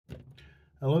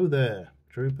Hello there,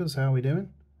 troopers, how are we doing?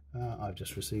 I've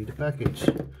just received a package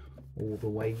all the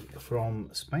way from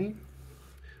Spain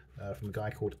from a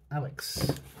guy called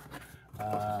Alex.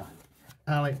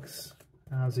 Alex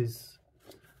has his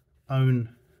own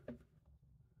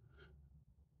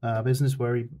business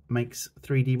where he makes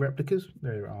 3D replicas.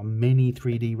 There are many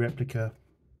 3D replica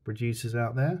producers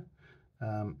out there.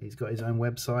 He's got his own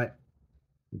website.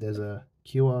 There's a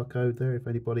QR code there if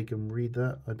anybody can read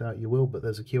that. I doubt you will, but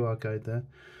there's a QR code there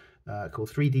called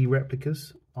 3D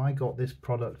Replicas. I got this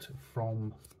product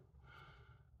from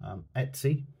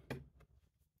Etsy.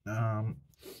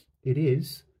 It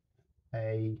is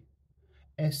a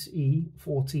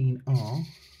SE-14r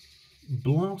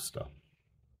blaster.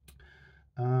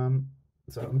 So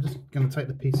I'm just going to take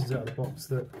the pieces out of the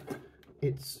box.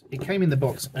 It came in the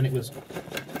box and it was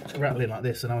rattling like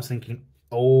this, and I was thinking,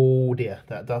 oh dear,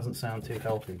 that doesn't sound too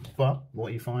healthy. But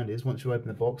what you find is once you open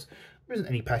the box, there isn't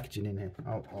any packaging in here.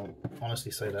 I'll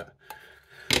honestly say that.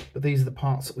 But these are the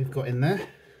parts that we've got in there.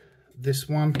 This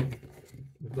one,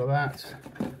 we've got that.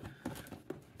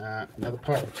 Another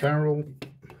part of the barrel.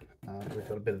 We've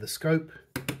got a bit of the scope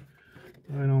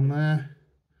going on there.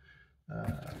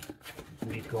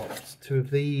 We've got two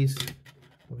of these.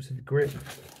 Obviously the grip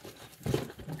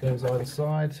goes either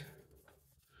side.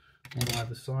 On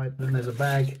either side. Then there's a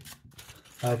bag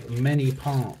of many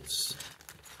parts.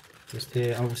 Just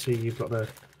here, obviously you've got the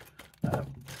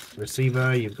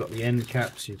receiver, you've got the end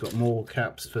caps, you've got more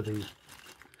caps for the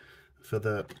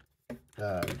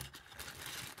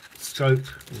scope.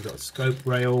 You've got scope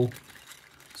rail,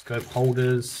 scope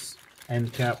holders,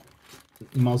 end cap,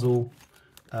 muzzle,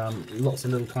 lots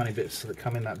of little tiny bits that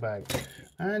come in that bag.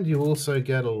 And you also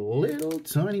get a little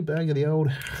tiny bag of the old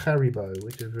Haribo,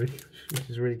 which is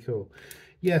really cool.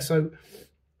 Yeah, so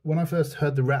when I first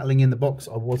heard the rattling in the box,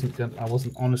 I wasn't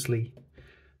honestly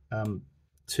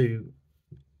too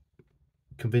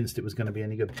convinced it was going to be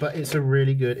any good. But it's a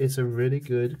really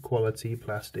good quality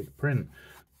plastic print.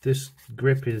 This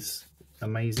grip is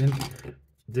amazing.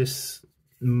 The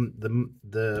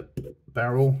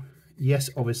barrel,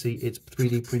 yes, obviously it's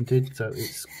 3D printed, so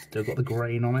it's still got the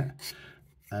grain on it,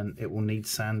 and it will need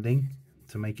sanding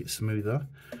to make it smoother,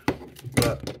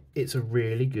 but it's a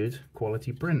really good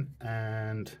quality print,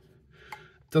 and it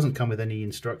doesn't come with any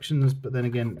instructions. But then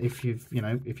again, if you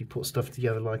put stuff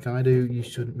together like I do, you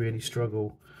shouldn't really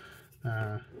struggle.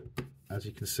 As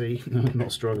you can see,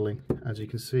 not struggling, as you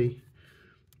can see,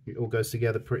 it all goes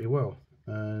together pretty well,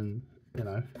 and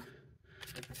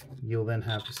you'll then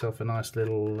have yourself a nice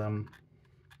little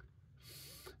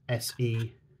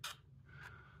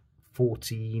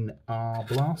SE-14r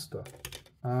blaster.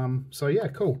 So yeah,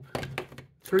 cool.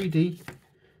 3D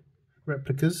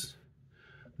replicas.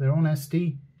 They're on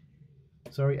Etsy.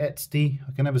 I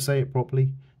can never say it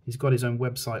properly. He's got his own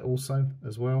website also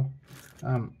as well.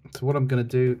 So what I'm going to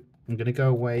do, I'm going to go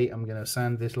away. I'm going to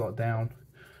sand this lot down,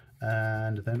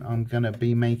 and then I'm going to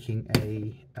be making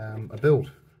a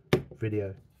build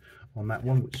video on that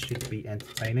one, which should be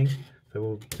entertaining. So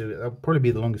we'll do it. That'll probably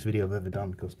be the longest video I've ever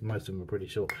done, because most of them are pretty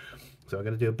short. So I'm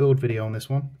going to do a build video on this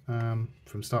one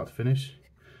from start to finish.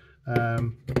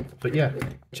 But yeah,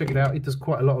 check it out. It does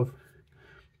quite a lot of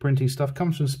printing stuff.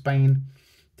 Comes from Spain.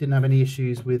 Didn't have any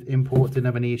issues with import. Didn't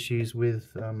have any issues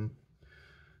with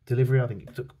delivery. I think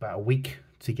it took about a week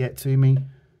to get to me.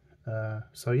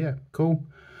 So yeah, cool.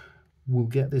 We'll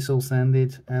get this all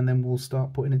sanded and then we'll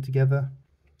start putting it together.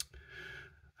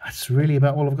 That's really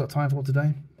about all I've got time for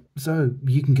today. So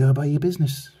you can go about your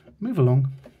business. Move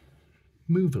along.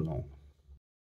 Move along.